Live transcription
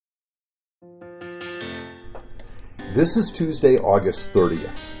This is Tuesday, August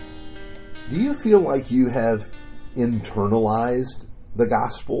 30th. Do you feel like you have internalized the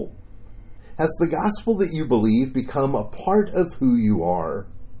gospel? Has the gospel that you believe become a part of who you are?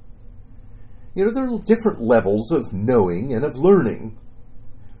 You know, there are different levels of knowing and of learning.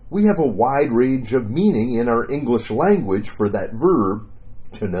 We have a wide range of meaning in our English language for that verb,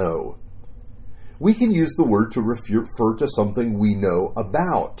 to know. We can use the word to refer to something we know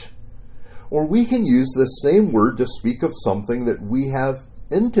about. Or we can use the same word to speak of something that we have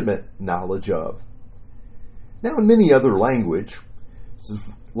intimate knowledge of. Now, in many other languages,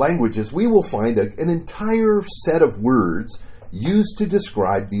 we will find an entire set of words used to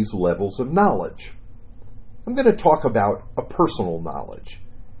describe these levels of knowledge. I'm going to talk about a personal knowledge,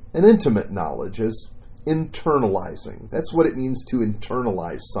 an intimate knowledge as internalizing. That's what it means to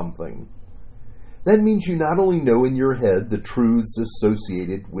internalize something. That means you not only know in your head the truths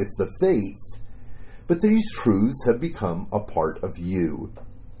associated with the faith, but these truths have become a part of you.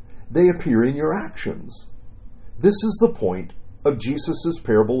 They appear in your actions. This is the point of Jesus'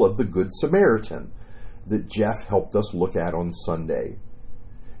 parable of the Good Samaritan that Jeff helped us look at on Sunday.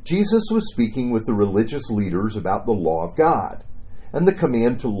 Jesus was speaking with the religious leaders about the law of God and the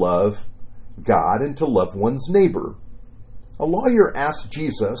command to love God and to love one's neighbor. A lawyer asked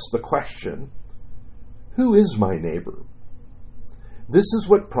Jesus the question, "Who is my neighbor?" This is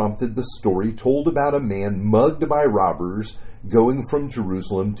what prompted the story told about a man mugged by robbers going from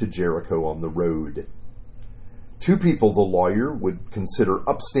Jerusalem to Jericho on the road. Two people the lawyer would consider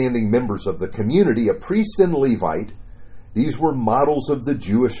upstanding members of the community, a priest and Levite. These were models of the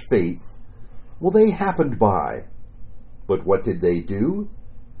Jewish faith. Well, they happened by. But what did they do?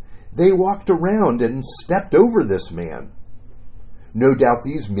 They walked around and stepped over this man. No doubt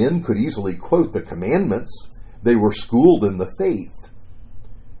these men could easily quote the commandments. They were schooled in the faith.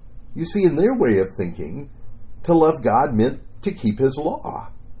 You see, in their way of thinking, to love God meant to keep His law.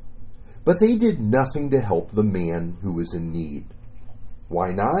 But they did nothing to help the man who was in need.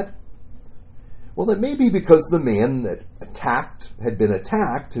 Why not? Well, it may be because the man that had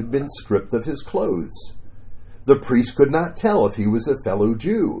been stripped of his clothes. The priest could not tell if he was a fellow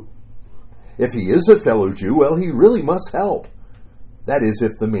Jew. If he is a fellow Jew, well, he really must help. That is,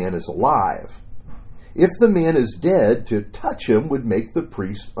 if the man is alive. If the man is dead, to touch him would make the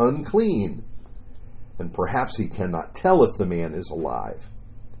priest unclean. And perhaps he cannot tell if the man is alive.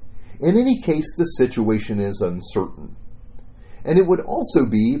 In any case, the situation is uncertain. And it would also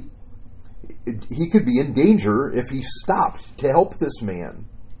be, he could be in danger if he stopped to help this man.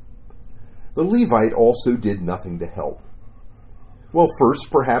 The Levite also did nothing to help. Well,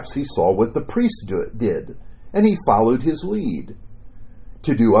 first, perhaps he saw what the priest did, and he followed his lead.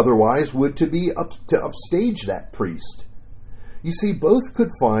 To do otherwise would to upstage that priest. You see, both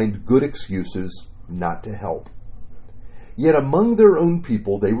could find good excuses not to help. Yet among their own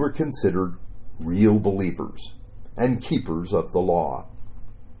people, they were considered real believers and keepers of the law.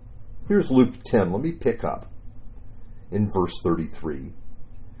 Here's Luke 10. Let me pick up in verse 33.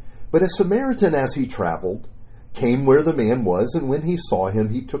 But a Samaritan, as he traveled, came where the man was, and when he saw him,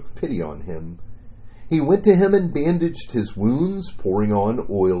 he took pity on him. He went to him and bandaged his wounds, pouring on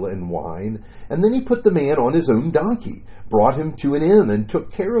oil and wine, and then he put the man on his own donkey, brought him to an inn, and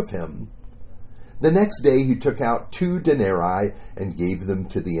took care of him. The next day he took out 2 denarii and gave them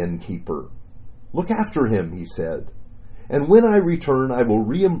to the innkeeper. "Look after him," he said, "and when I return I will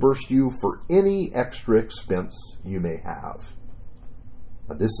reimburse you for any extra expense you may have."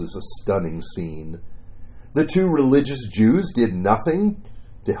 Now, this is a stunning scene. The 2 religious Jews did nothing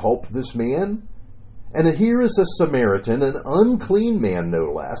to help this man. And here is a Samaritan, an unclean man no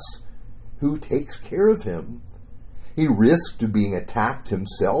less, who takes care of him. He risked being attacked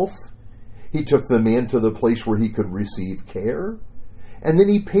himself. He took the man to the place where he could receive care. And then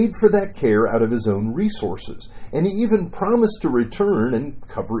he paid for that care out of his own resources. And he even promised to return and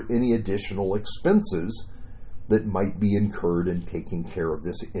cover any additional expenses that might be incurred in taking care of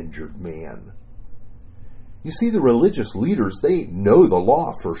this injured man. You see, the religious leaders, they know the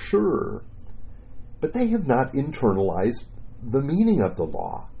law for sure. But they have not internalized the meaning of the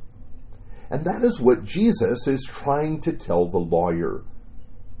law. And that is what Jesus is trying to tell the lawyer.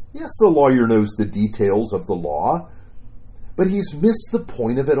 Yes, the lawyer knows the details of the law, but he's missed the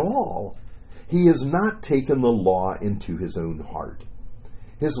point of it all. He has not taken the law into his own heart.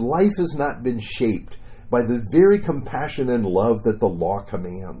 His life has not been shaped by the very compassion and love that the law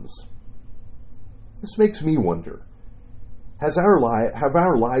commands. This makes me wonder. Have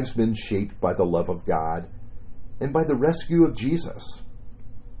our lives been shaped by the love of God and by the rescue of Jesus?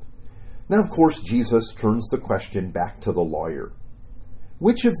 Now, of course, Jesus turns the question back to the lawyer.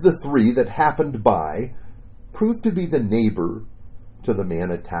 Which of the 3 that happened by proved to be the neighbor to the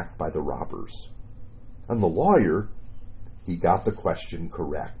man attacked by the robbers. And the lawyer, he got the question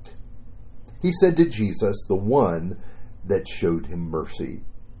correct. He said to Jesus, the one that showed him mercy.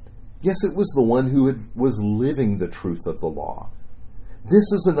 Yes, it was the one who was living the truth of the law.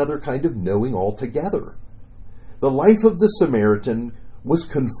 This is another kind of knowing altogether. The life of the Samaritan was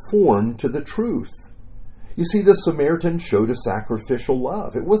conformed to the truth. You see, the Samaritan showed a sacrificial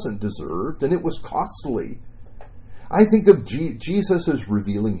love. It wasn't deserved, and it was costly. I think of Jesus as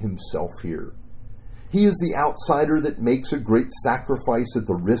revealing himself here. He is the outsider that makes a great sacrifice at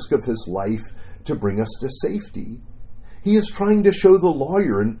the risk of his life to bring us to safety. He is trying to show the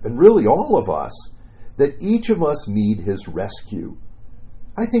lawyer, and really all of us, that each of us need his rescue.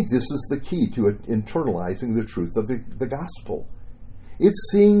 I think this is the key to internalizing the truth of the gospel.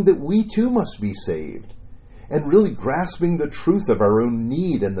 It's seeing that we too must be saved, and really grasping the truth of our own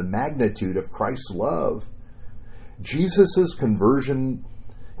need and the magnitude of Christ's love. Jesus'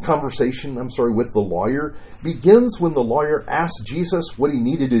 conversation with the lawyer begins when the lawyer asked Jesus what he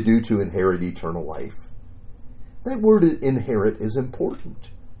needed to do to inherit eternal life. That word inherit is important.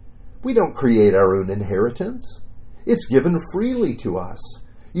 We don't create our own inheritance. It's given freely to us.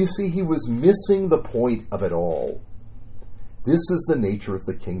 You see, he was missing the point of it all. This is the nature of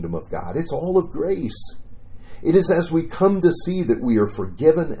the kingdom of God. It's all of grace. It is as we come to see that we are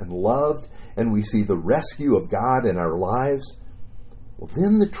forgiven and loved, and we see the rescue of God in our lives, well,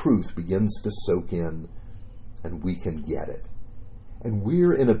 then the truth begins to soak in, and we can get it. And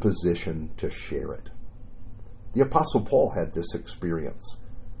we're in a position to share it. The Apostle Paul had this experience.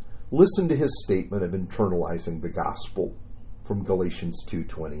 Listen to his statement of internalizing the gospel from Galatians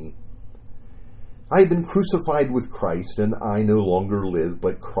 2:20. I have been crucified with Christ, and I no longer live,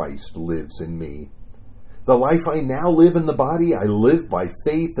 but Christ lives in me. The life I now live in the body, I live by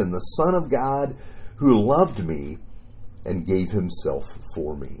faith in the Son of God, who loved me and gave himself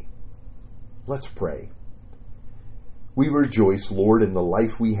for me. Let's pray. We rejoice, Lord, in the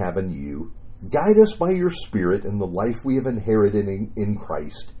life we have in you. Guide us by your Spirit in the life we have inherited in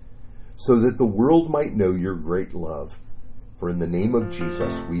Christ, so that the world might know your great love. For in the name of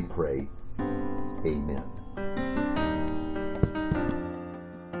Jesus we pray. Amen.